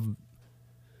back of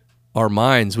our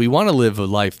minds, we want to live a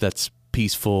life that's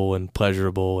peaceful and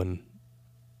pleasurable and,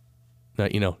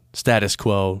 status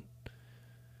quo,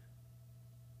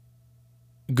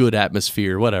 good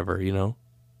atmosphere, whatever,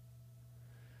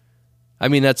 I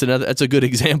mean, that's a good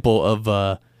example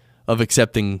of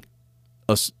accepting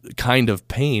a kind of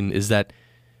pain, is that,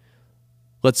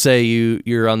 let's say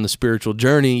you're on the spiritual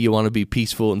journey, you want to be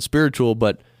peaceful and spiritual,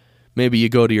 but maybe you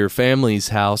go to your family's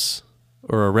house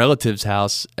or a relative's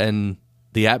house and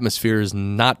the atmosphere is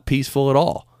not peaceful at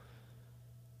all.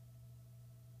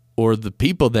 Or the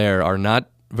people there are not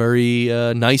very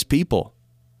nice people.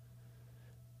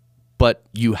 But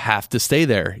you have to stay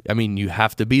there. I mean, you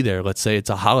have to be there. Let's say it's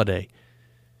a holiday.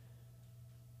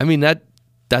 I mean,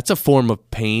 that's a form of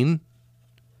pain.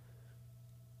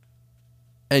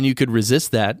 And you could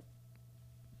resist that.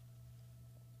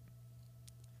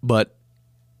 But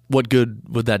what good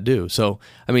would that do? So,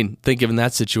 I mean, think of in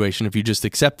that situation, if you just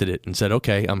accepted it and said,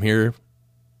 okay, I'm here.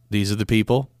 These are the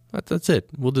people. That's it.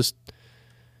 We'll just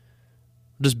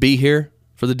be here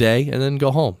for the day and then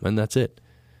go home. And that's it.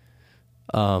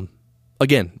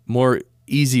 Again, more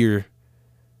easier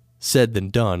said than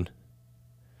done.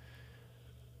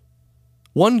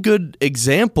 One good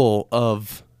example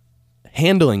of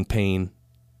handling pain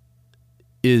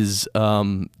is,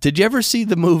 did you ever see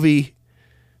the movie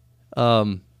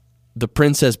The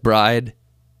Princess Bride?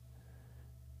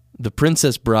 The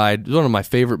Princess Bride is one of my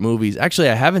favorite movies. Actually,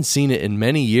 I haven't seen it in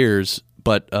many years,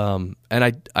 but and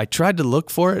I tried to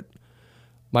look for it.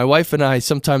 My wife and I,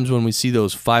 sometimes when we see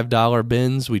those $5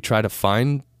 bins, we try to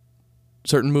find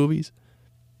certain movies.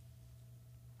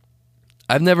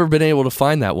 I've never been able to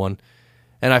find that one.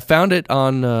 And I found it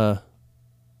on, not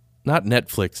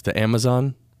Netflix, the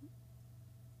Amazon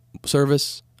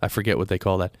service. I forget what they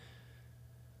call that.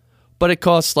 But it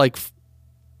costs like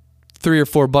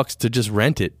 $3 or $4 to just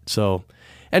rent it. So,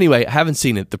 Anyway, I haven't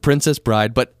seen it, The Princess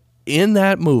Bride, but in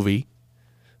that movie,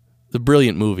 the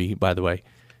brilliant movie, by the way,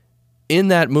 in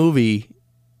that movie,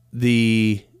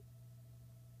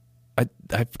 I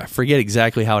forget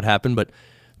exactly how it happened, but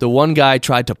the one guy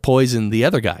tried to poison the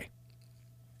other guy.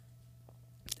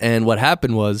 And what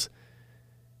happened was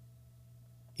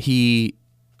he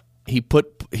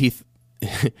put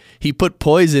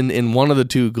poison in one of the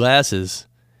two glasses,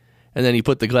 and then he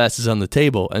put the glasses on the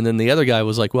table. And then the other guy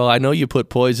was like, well, I know you put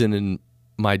poison in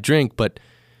my drink, but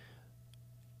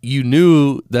you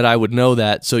knew that I would know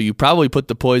that, so you probably put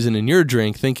the poison in your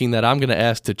drink thinking that I'm going to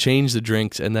ask to change the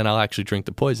drinks, and then I'll actually drink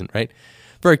the poison, right?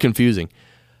 Very confusing.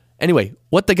 Anyway,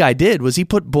 what the guy did was he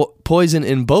put poison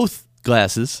in both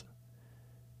glasses,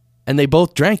 and they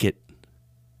both drank it.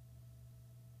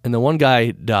 And the one guy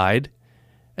died,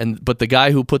 but the guy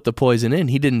who put the poison in,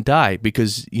 he didn't die,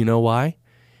 because you know why?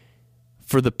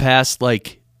 For the past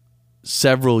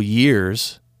several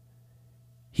years,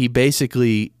 he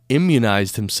basically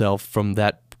immunized himself from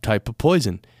that type of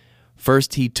poison.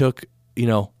 First, he took,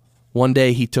 one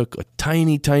day he took a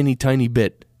tiny, tiny, tiny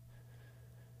bit.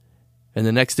 And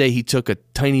the next day he took a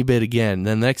tiny bit again.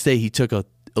 Then the next day he took a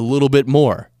little bit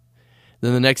more.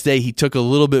 Then the next day he took a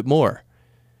little bit more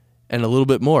and a little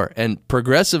bit more. And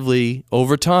progressively,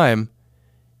 over time,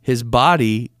 his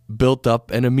body built up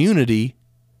an immunity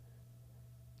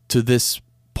to this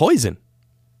poison.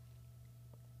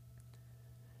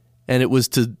 And it was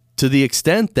to the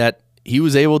extent that he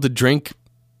was able to drink,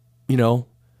 a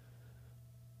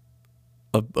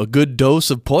good dose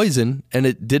of poison, and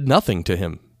it did nothing to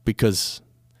him because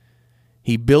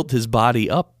he built his body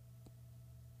up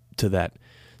to that.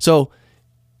 So,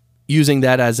 using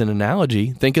that as an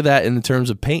analogy, think of that in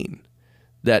terms of pain.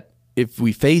 That if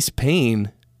we face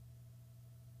pain,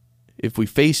 if we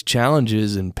face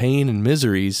challenges and pain and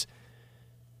miseries,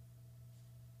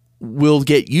 we'll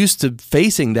get used to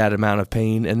facing that amount of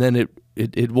pain, and then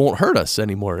it won't hurt us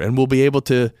anymore, and we'll be able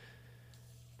to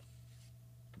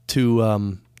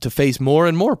face more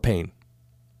and more pain.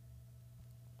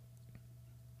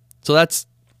 So that's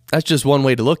just one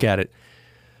way to look at it.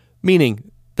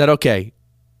 Meaning that, okay,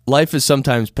 life is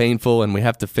sometimes painful and we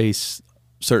have to face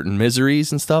certain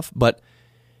miseries and stuff, but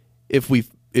if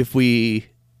we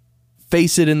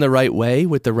face it in the right way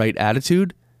with the right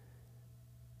attitude,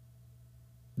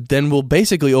 then we'll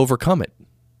basically overcome it.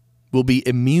 We'll be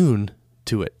immune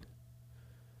to it.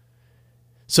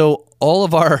 So all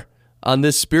of on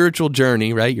this spiritual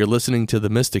journey, right? You're listening to the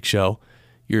Mystic Show.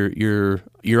 You're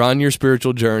on your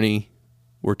spiritual journey.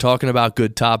 We're talking about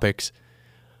good topics.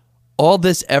 All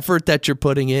this effort that you're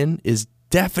putting in is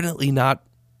definitely not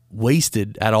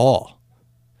wasted at all.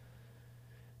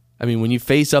 I mean, when you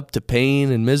face up to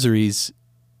pain and miseries,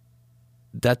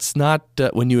 that's not,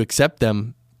 when you accept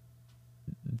them,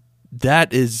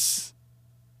 that is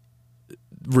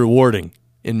rewarding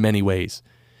in many ways.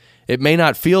 It may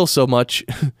not feel so much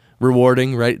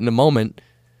rewarding right in the moment,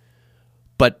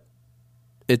 but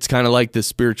it's kind of like this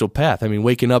spiritual path. I mean,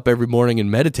 waking up every morning and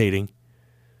meditating,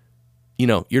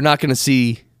 you're not going to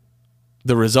see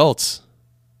the results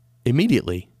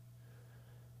immediately.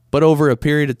 But over a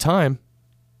period of time,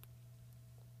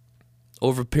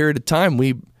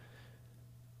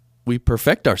 we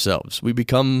perfect ourselves. We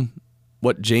become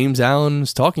what James Allen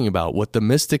is talking about, what the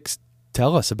mystics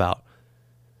tell us about,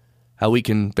 how we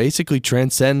can basically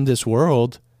transcend this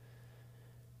world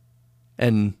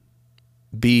and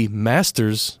be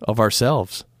masters of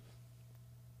ourselves.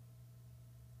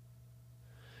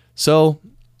 So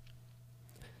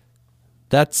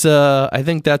that's I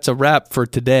think that's a wrap for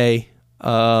today.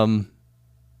 I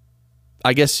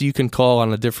guess you can call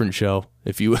on a different show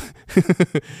if you,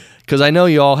 because I know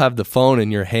you all have the phone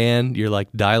in your hand. You're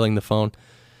like dialing the phone.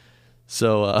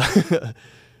 So,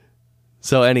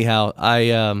 so anyhow,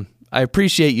 I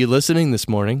appreciate you listening this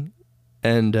morning,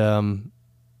 and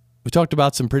we talked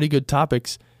about some pretty good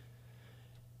topics.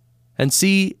 And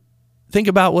think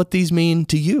about what these mean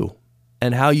to you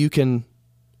and how you can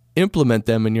implement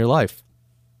them in your life.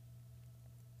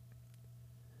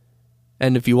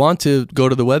 And if you want to go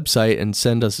to the website and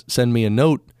send me a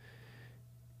note,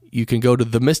 you can go to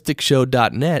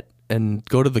themysticshow.net and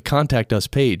go to the Contact Us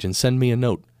page and send me a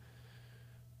note.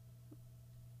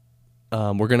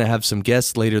 We're going to have some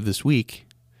guests later this week,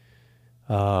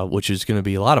 which is going to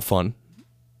be a lot of fun.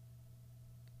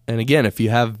 And again, if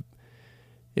you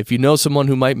know someone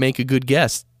who might make a good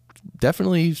guest,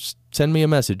 definitely send me a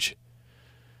message.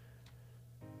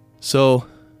 So,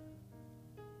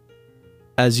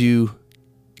 as you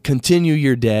continue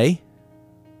your day,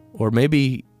 or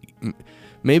maybe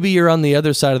you're on the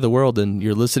other side of the world and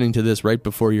you're listening to this right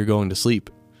before you're going to sleep.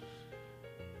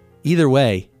 Either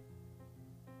way,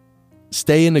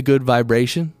 stay in a good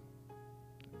vibration.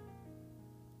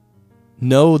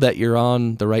 Know that you're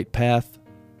on the right path.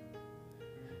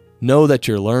 Know that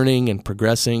you're learning and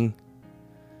progressing,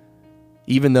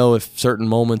 even though if certain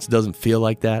moments doesn't feel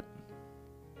like that.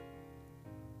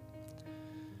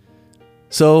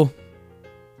 So,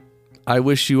 I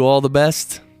wish you all the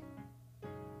best.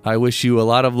 I wish you a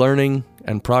lot of learning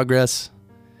and progress.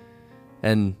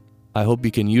 And I hope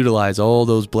you can utilize all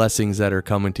those blessings that are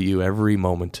coming to you every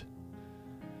moment.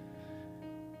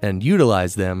 And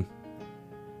utilize them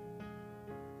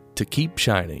to keep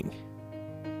shining.